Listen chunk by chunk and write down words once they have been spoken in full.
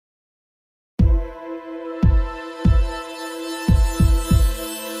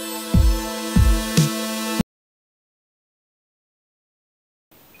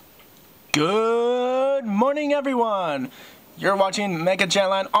morning, everyone! You're watching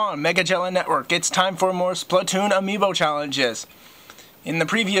MegaJLan on MegaJLan Network. It's time for more Splatoon Amiibo challenges. In the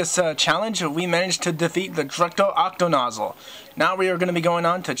previous challenge, we managed to defeat the Dructo Octonozzle. Now we are going to be going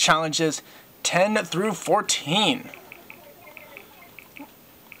on to challenges 10 through 14.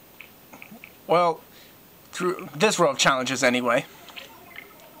 Well, through this row of challenges anyway.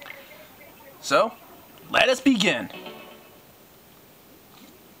 So, let us begin.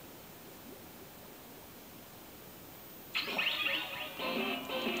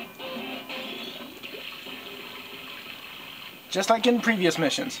 Just like in previous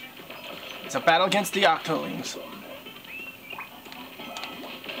missions, it's a battle against the Octolings.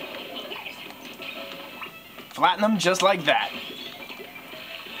 Flatten them just like that.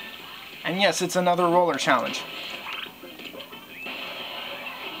 And yes, it's another roller challenge.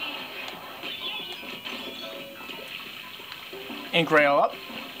 Ink rail up.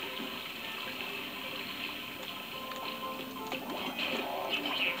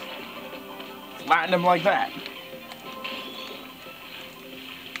 Flatten them like that.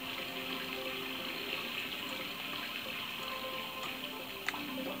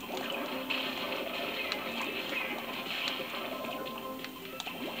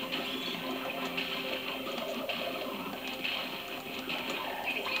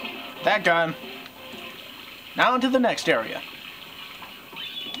 That got him. Now into the next area.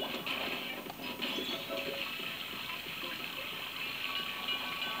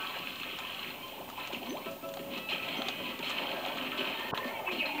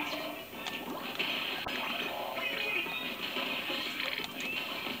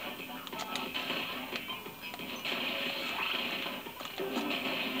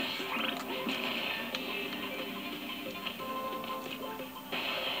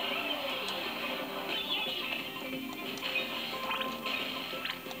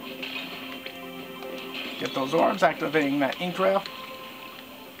 Get those orbs, activating that ink rail.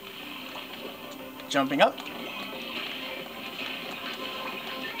 Jumping up.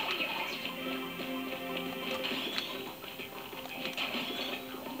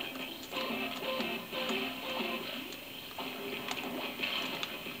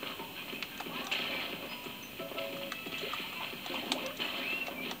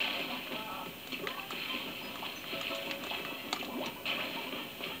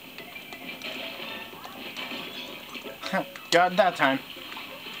 Got it that time.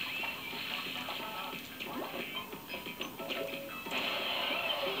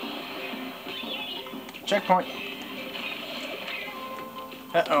 Checkpoint.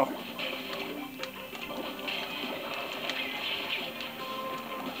 Uh-oh.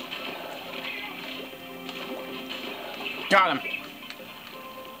 Got him.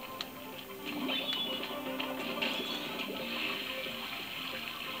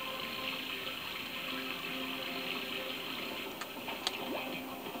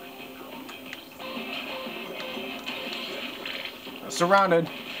 Surrounded,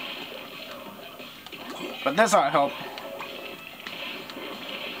 but this ought to help.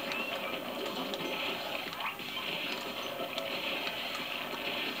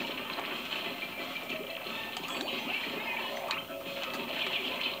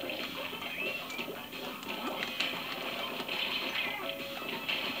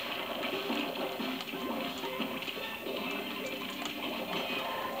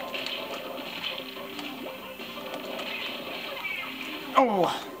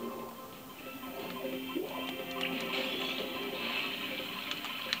 Oh!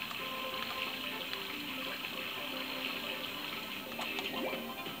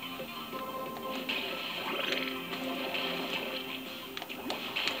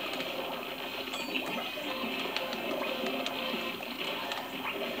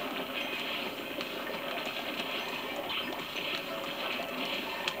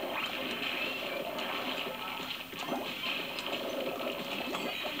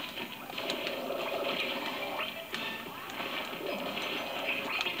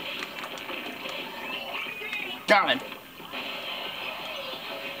 Got him.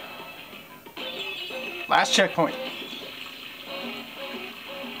 Last checkpoint.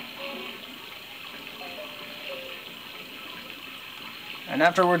 And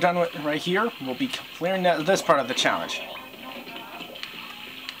after we're done with right here, we'll be clearing this part of the challenge.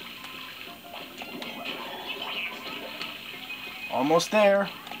 Almost there.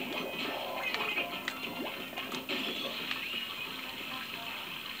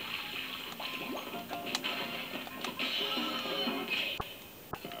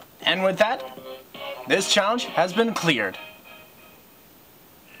 And with that, this challenge has been cleared.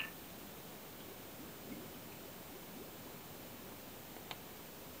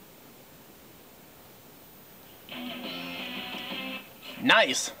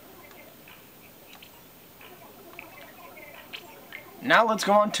 Nice! Now let's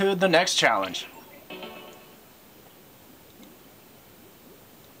go on to the next challenge.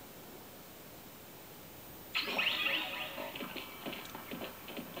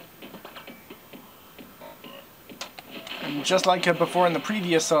 And just like before in the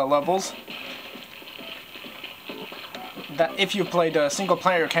previous levels, that if you played single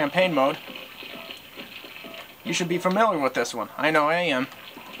player campaign mode, you should be familiar with this one. I know I am.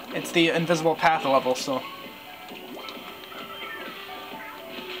 It's the invisible path level, so...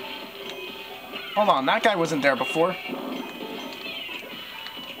 Hold on, that guy wasn't there before.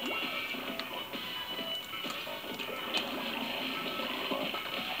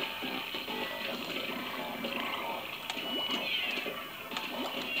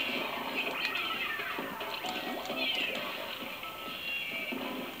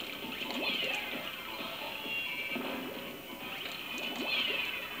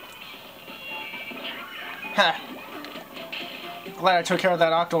 Ha! Glad I took care of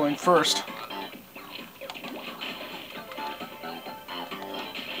that Octoling first.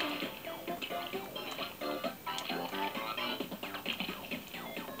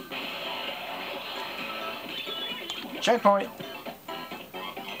 Checkpoint!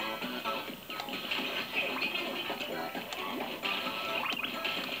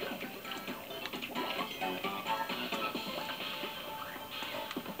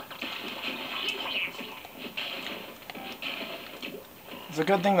 It's a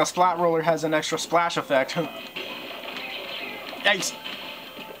good thing the splat roller has an extra splash effect. Yikes!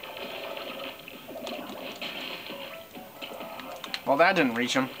 Well, that didn't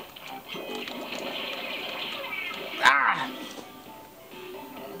reach him. Ah!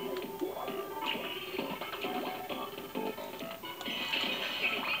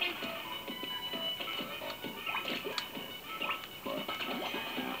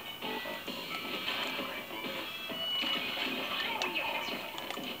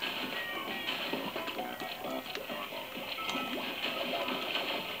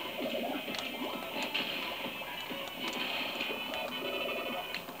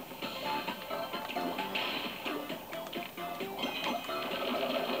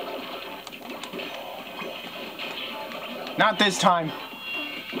 Not this time.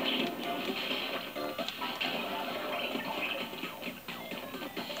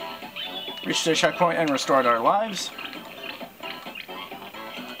 Reached the checkpoint and restored our lives.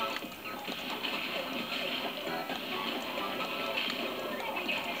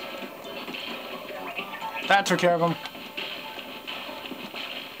 That took care of him.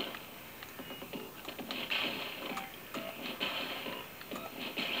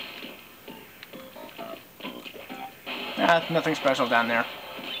 Nothing special down there.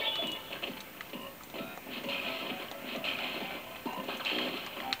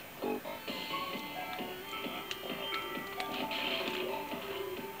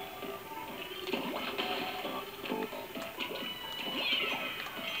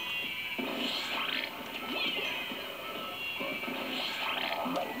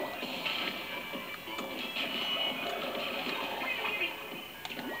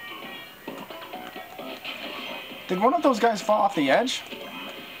 Did one of those guys fall off the edge?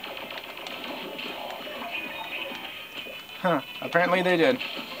 Huh, apparently they did.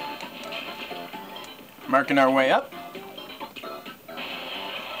 Marking our way up.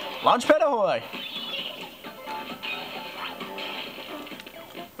 Launchpad ahoy!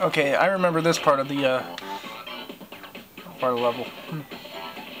 Okay, I remember this part of the level.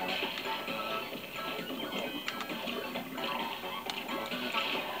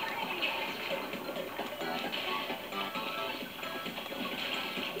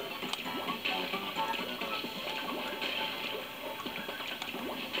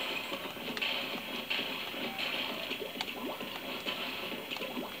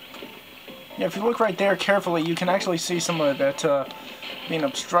 Yeah, if you look right there carefully, you can actually see some of it being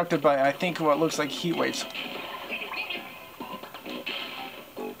obstructed by, I think, what looks like heat waves.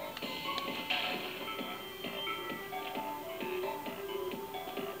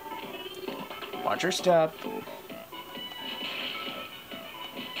 Watch your step.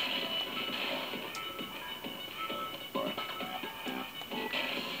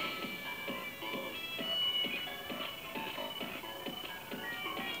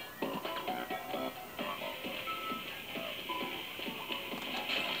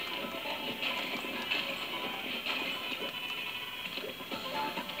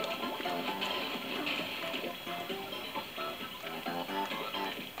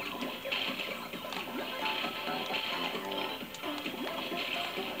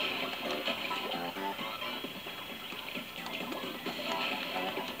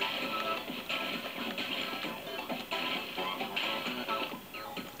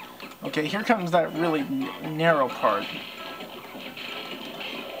 Okay, here comes that really narrow part.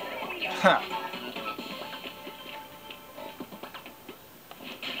 Ha!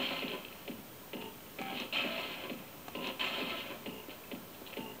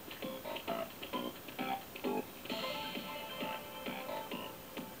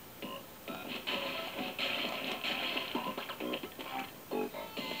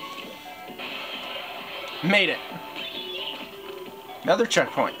 Made it! Another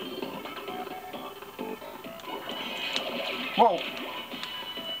checkpoint. Whoa!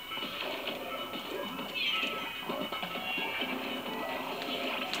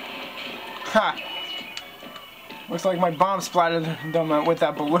 Ha! Looks like my bomb splattered them with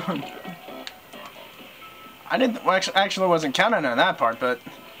that balloon. I didn't. Well, actually wasn't counting on that part, but.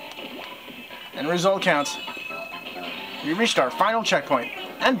 And result counts. We reached our final checkpoint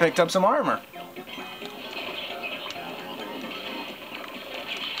and picked up some armor.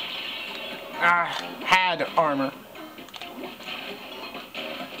 Had armor.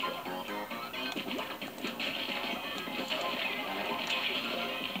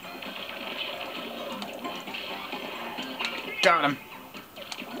 Got him.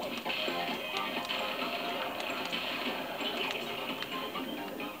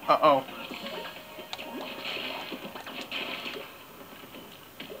 Uh-oh.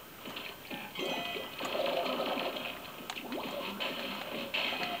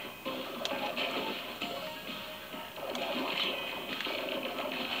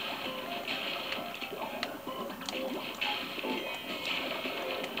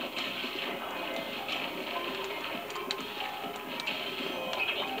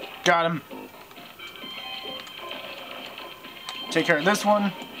 Got him. Take care of this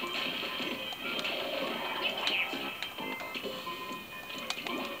one.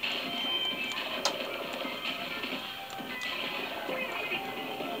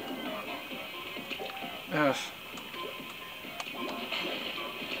 Ugh.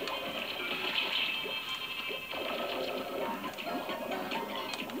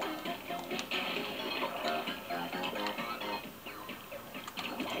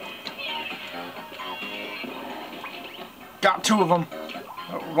 Got two of them.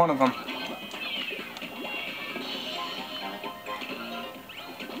 One of them.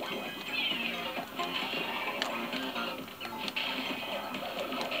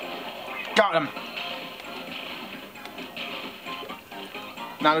 Got him.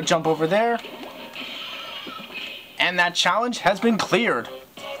 Now to jump over there. And that challenge has been cleared.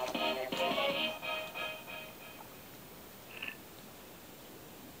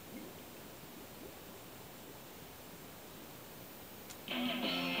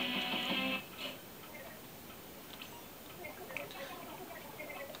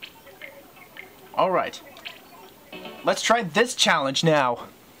 Alright. Let's try this challenge now.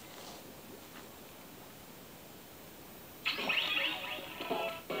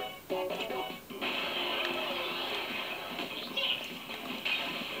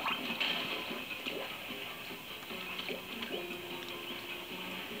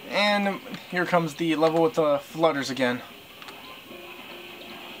 And here comes the level with the flutters again.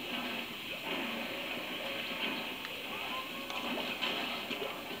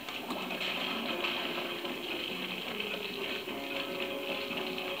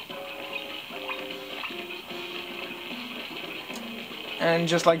 And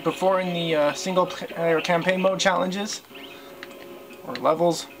just like before in the single player campaign mode challenges, or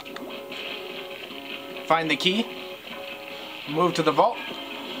levels, find the key, move to the vault,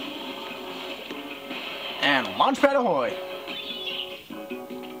 and launchpad ahoy!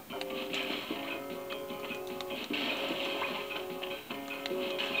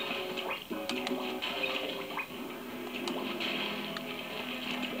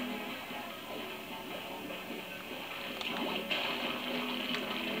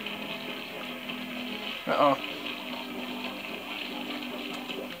 Uh-oh.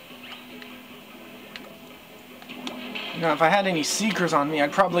 Now, if I had any seekers on me,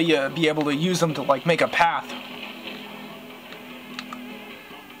 I'd probably be able to use them to, like, make a path.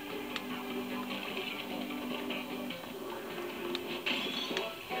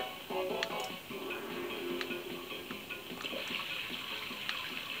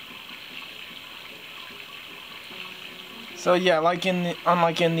 So yeah, unlike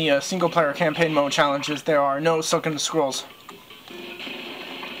in the single-player campaign mode challenges, there are no sunken scrolls.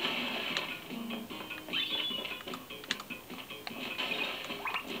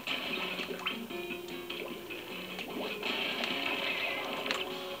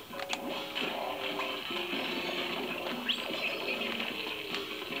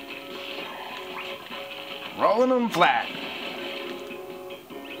 Rolling them flat.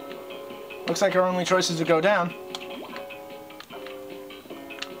 Looks like our only choice is to go down.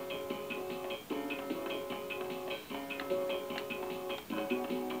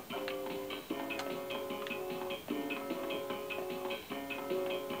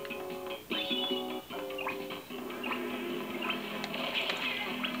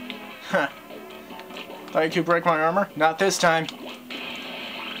 Huh. Thought you could break my armor? Not this time.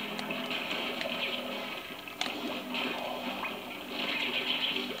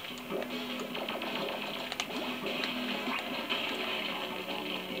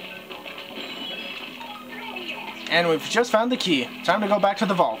 And we've just found the key. Time to go back to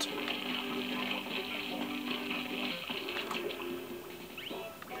the vault.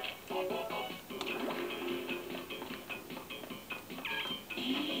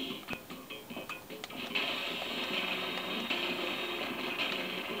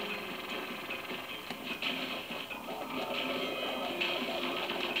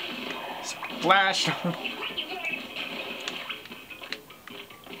 Splash!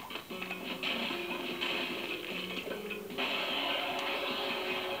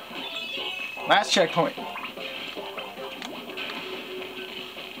 Last checkpoint.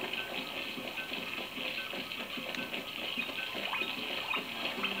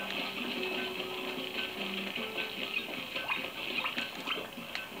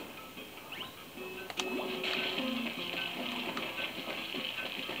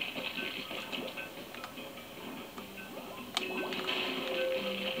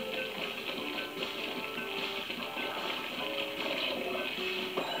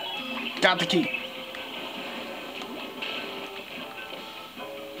 Got the key.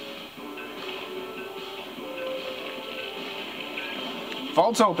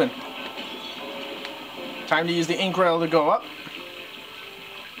 Vault's open. Time to use the ink rail to go up.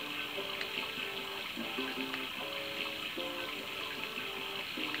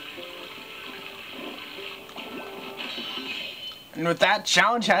 And with that,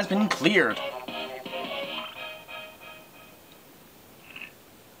 challenge has been cleared.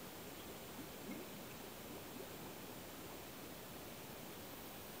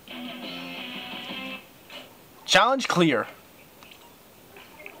 Challenge clear.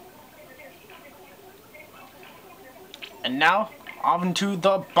 And now, on to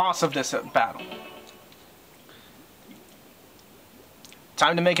the boss of this battle.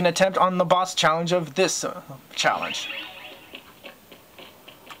 Time to make an attempt on the boss challenge of this challenge.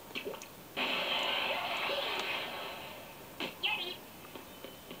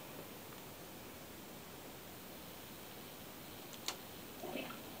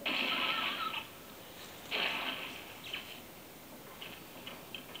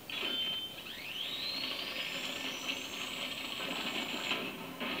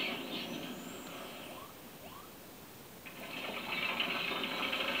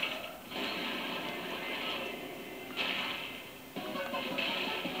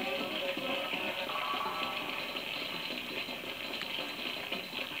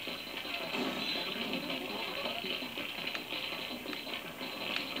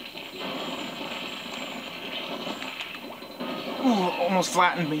 Ooh, almost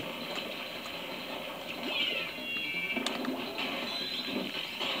flattened me.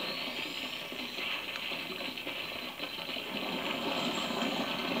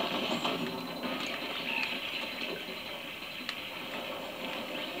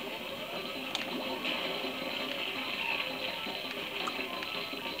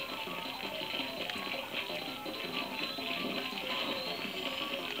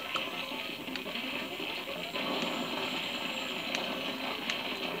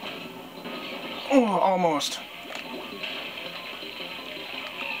 Oh, almost.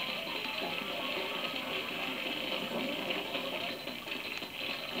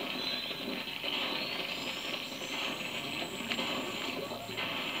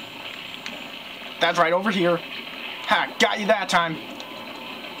 That's right, over here. Ha, got you that time.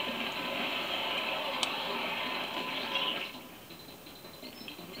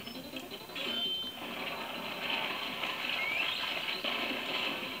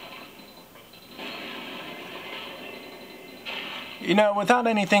 You know, without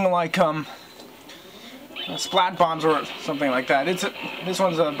anything like splat bombs or something like that, this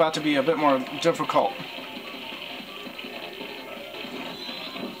one's about to be a bit more difficult.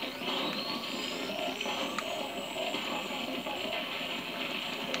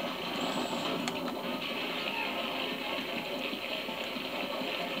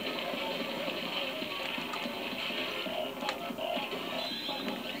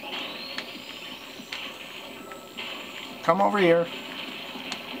 Come over here.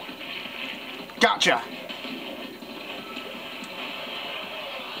 Gotcha!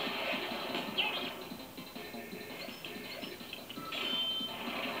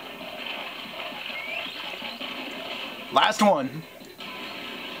 Last one.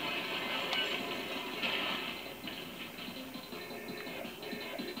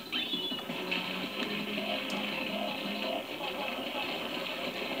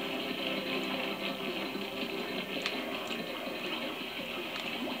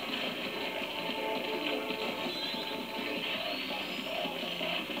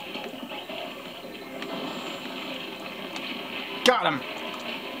 Got him.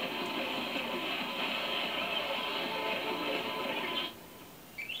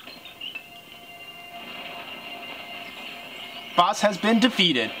 Boss has been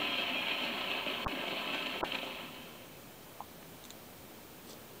defeated.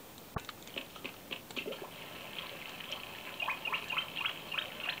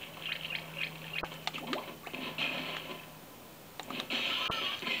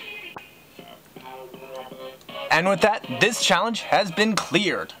 And with that, this challenge has been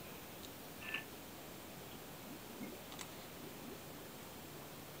cleared.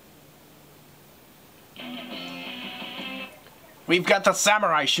 We've got the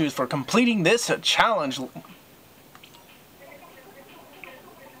samurai shoes for completing this challenge.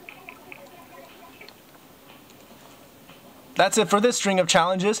 That's it for this string of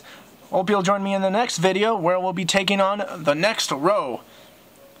challenges. Hope you'll join me in the next video where we'll be taking on the next row.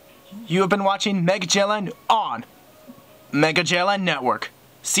 You have been watching MegaJLan on MegaJLan Network.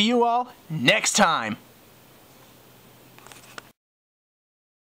 See you all next time.